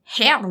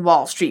Hail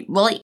Wall Street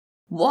Willie,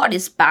 what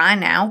is Buy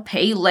Now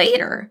Pay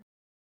Later?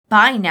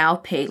 Buy Now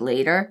Pay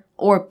Later,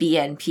 or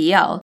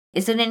BNPL,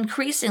 is an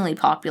increasingly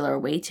popular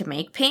way to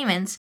make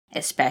payments,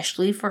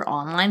 especially for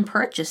online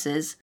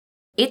purchases.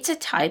 It's a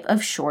type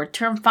of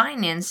short-term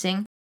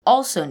financing,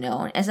 also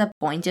known as a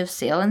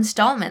point-of-sale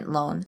installment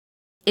loan.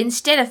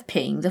 Instead of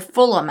paying the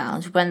full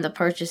amount when the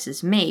purchase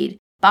is made,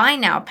 Buy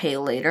Now Pay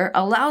Later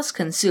allows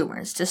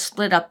consumers to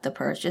split up the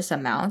purchase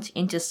amount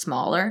into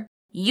smaller,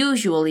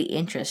 usually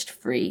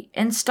interest-free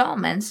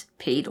installments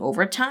paid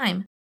over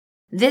time.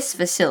 This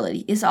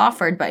facility is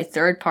offered by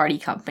third-party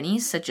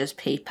companies such as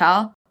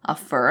PayPal,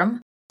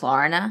 Affirm,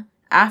 Klarna,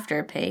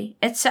 Afterpay,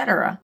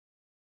 etc.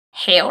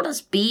 How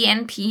does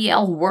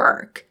BNPL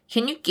work?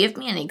 Can you give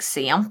me an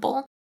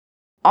example?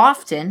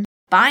 Often,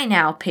 Buy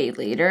Now Pay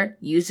Later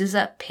uses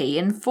a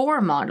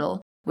pay-in-4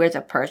 model, where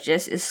the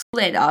purchase is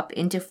split up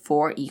into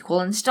 4 equal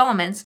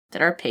installments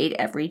that are paid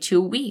every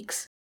 2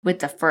 weeks, with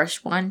the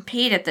first one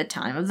paid at the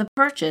time of the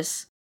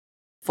purchase.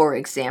 For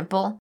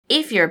example,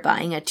 if you're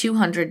buying a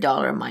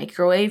 $200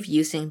 microwave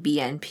using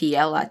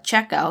BNPL at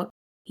checkout,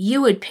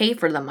 you would pay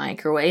for the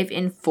microwave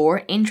in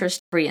 4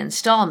 interest-free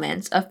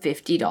installments of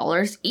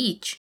 $50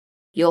 each.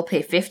 You'll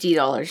pay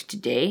 $50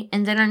 today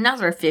and then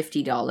another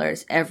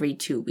 $50 every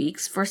 2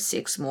 weeks for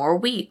 6 more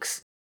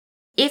weeks.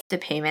 If the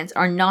payments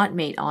are not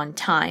made on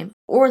time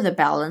or the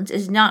balance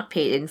is not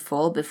paid in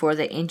full before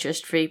the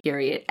interest-free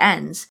period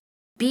ends,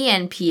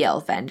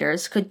 BNPL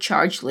vendors could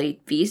charge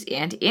late fees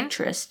and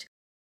interest.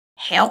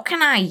 How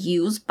can I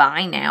use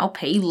Buy Now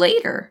Pay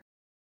Later?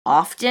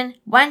 Often,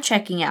 when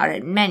checking out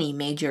at many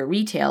major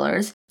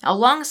retailers,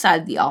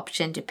 alongside the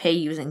option to pay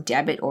using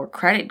debit or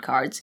credit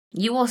cards,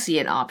 you will see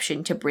an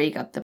option to break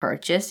up the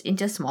purchase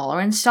into smaller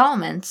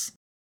installments.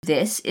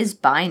 This is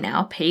Buy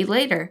Now Pay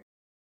Later.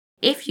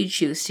 If you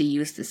choose to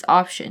use this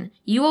option,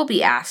 you will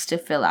be asked to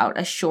fill out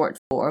a short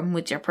form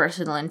with your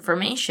personal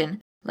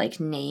information,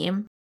 like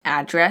name,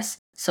 address,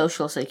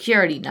 social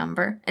security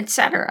number,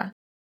 etc.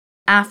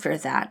 After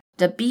that,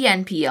 the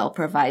BNPL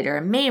provider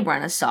may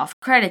run a soft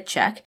credit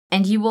check,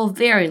 and you will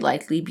very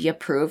likely be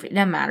approved in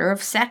a matter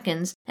of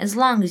seconds as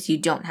long as you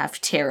don't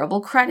have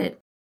terrible credit.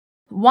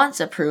 Once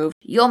approved,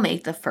 you'll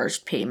make the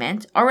first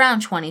payment,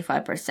 around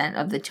 25%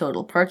 of the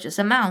total purchase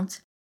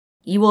amount.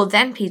 You will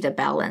then pay the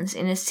balance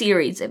in a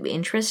series of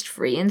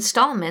interest-free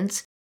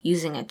installments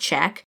using a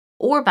check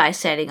or by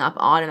setting up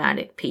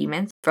automatic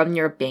payments from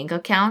your bank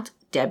account,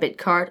 debit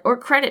card, or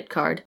credit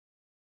card.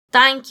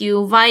 Thank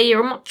you very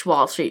much,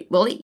 Wall Street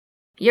Willie.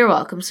 You're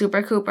welcome,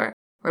 Super Cooper.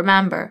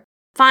 Remember,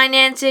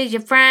 finance is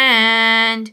your friend.